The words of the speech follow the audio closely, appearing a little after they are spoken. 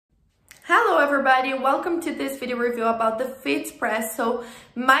Hello everybody, welcome to this video review about the FitSpresso.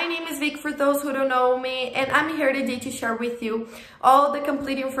 My name is Vic for those who don't know me, and I'm here today to share with you all the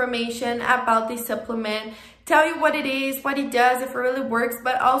complete information about this supplement, tell you what it is, what it does, if it really works,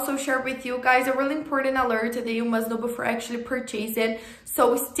 but also share with you guys a really important alert that you must know before actually purchase it.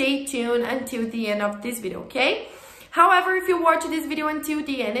 So stay tuned until the end of this video, okay? However, if you watch this video until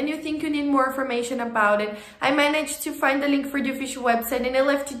the end and you think you need more information about it, I managed to find the link for the official website and I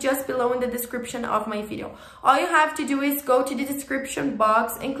left it just below in the description of my video. All you have to do is go to the description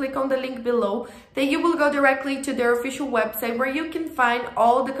box and click on the link below. Then you will go directly to their official website where you can find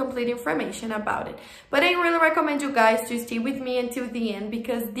all the complete information about it. But I really recommend you guys to stay with me until the end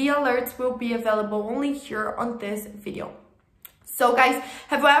because the alerts will be available only here on this video. So guys,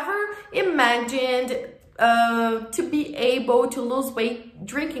 have you ever imagined to be able to lose weight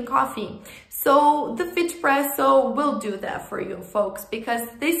drinking coffee? So the FitSpresso will do that for you folks, because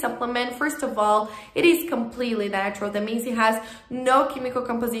this supplement, first of all, it is completely natural. That means it has no chemical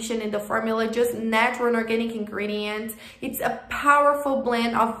composition in the formula, just natural and organic ingredients. It's a powerful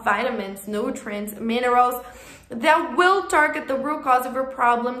blend of vitamins, nutrients, minerals that will target the root cause of your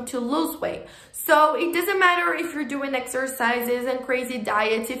problem to lose weight. So it doesn't matter if you're doing exercises and crazy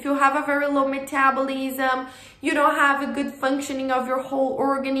diets, if you have a very low metabolism, you don't have a good functioning of your whole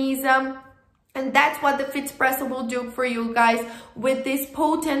organism. And that's what the FitSpresso will do for you guys with this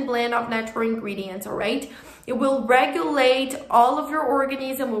potent blend of natural ingredients, all right? It will regulate all of your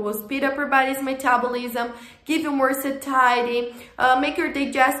organism, it will speed up your body's metabolism, give you more satiety, make your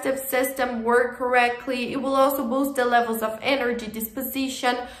digestive system work correctly. It will also boost the levels of energy,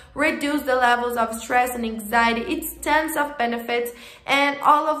 disposition, reduce the levels of stress and anxiety. It's tons of benefits, and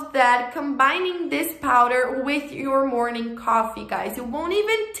all of that combining this powder with your morning coffee, guys. You won't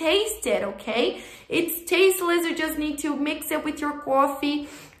even taste it, okay? It's tasteless. You just need to mix it with your coffee.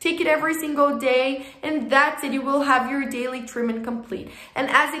 Take it every single day, and that's it. You will have your daily treatment complete. And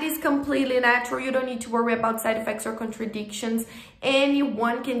as it is completely natural, you don't need to worry about side effects or contradictions.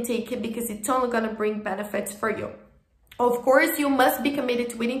 Anyone can take it because it's only going to bring benefits for you. Of course, you must be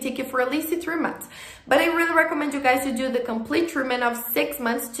committed to it and take it for at least 3 months. But I really recommend you guys to do the complete treatment of 6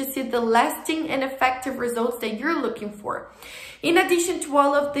 months to see the lasting and effective results that you're looking for. In addition to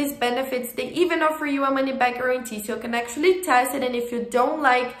all of these benefits, they even offer you a money-back guarantee, so you can actually test it, and if you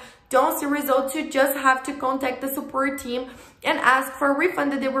don't see results, you just have to contact the support team and ask for a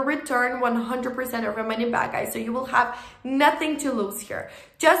refund, that they will return 100% of your money back, guys. So you will have nothing to lose here.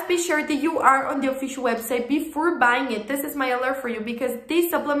 Just be sure that you are on the official website before buying it. This is my alert for you, because this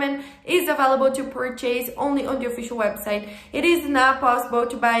supplement is available to purchase only on the official website. It is not possible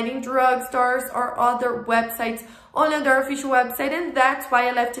to buy it in drugstores or other websites, only on their official website, and that's why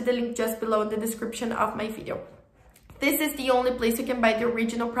I left the link just below in the description of my video. This is the only place you can buy the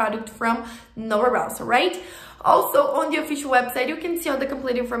original product from, nowhere else, all right? Also, on the official website, you can see all the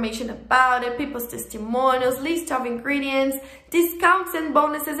complete information about it, people's testimonials, list of ingredients, discounts and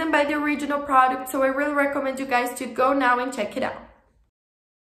bonuses, and buy the original product. So I really recommend you guys to go now and check it out.